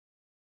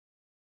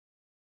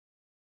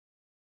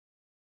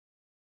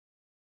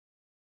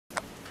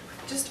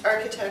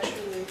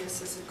Architecturally,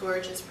 this is a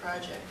gorgeous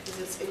project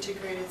because it's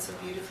integrated so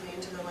beautifully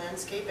into the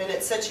landscape, and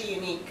it's such a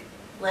unique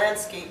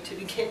landscape to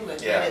begin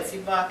with. Yeah. Right? It's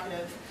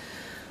evocative.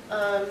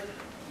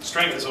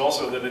 Strength is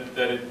also that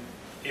it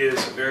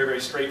is very,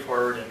 very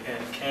straightforward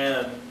and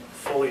can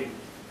fully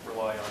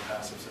rely on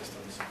passive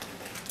systems.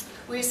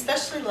 We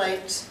especially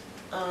liked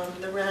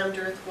the rammed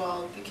earth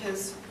wall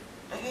because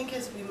I think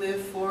as we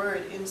move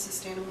forward in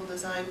sustainable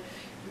design,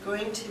 we're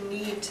going to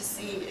need to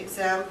see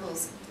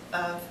examples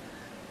of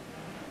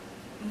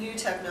new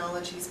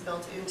technologies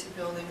built into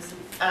buildings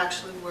and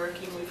actually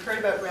working. We've heard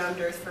about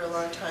rammed earth for a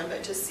long time,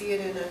 but to see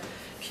it in a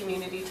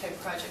community type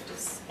project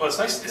is Well, it's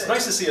nice. It's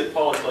nice to see it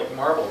polished like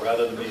marble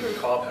rather than being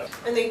cobweb.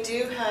 And they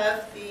do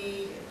have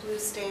the blue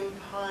stain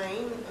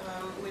pine,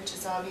 which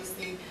is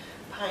obviously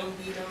pine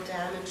beetle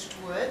damaged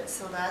wood,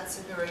 so that's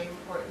a very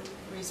important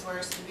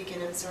resource to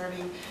begin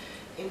absorbing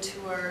into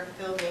our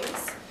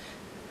buildings.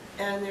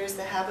 And there's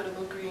the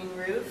habitable green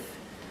roof,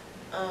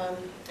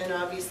 and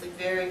obviously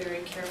very,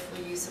 very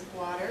careful use of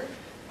water.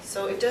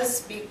 So it does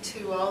speak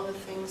to all the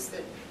things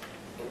that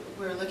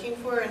we're looking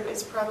for, and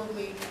it's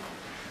probably,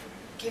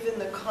 given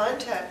the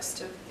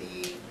context of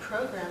the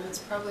program, it's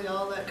probably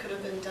all that could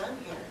have been done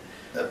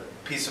here. A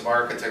piece of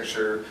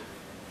architecture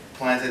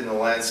planted in the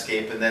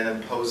landscape and then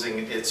imposing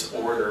its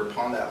order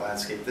upon that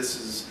landscape. This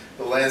is,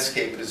 the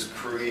landscape is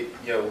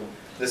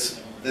this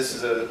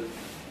is a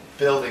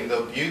building,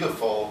 though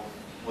beautiful,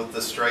 with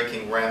the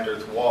striking rammed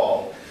earth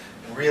wall,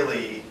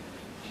 really,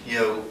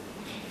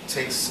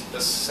 takes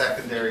a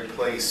secondary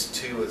place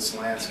to its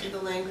landscape.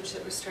 The language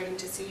that we're starting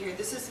to see here,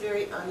 this is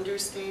very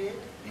understated.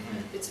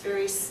 It's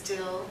very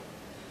still.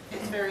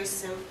 It's very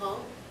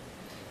simple.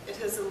 It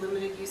has a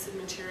limited use of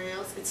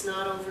materials. It's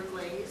not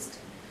overglazed.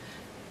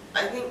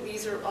 I think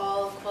these are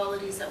all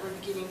qualities that we're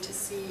beginning to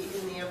see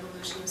in the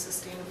evolution of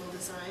sustainable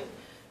design.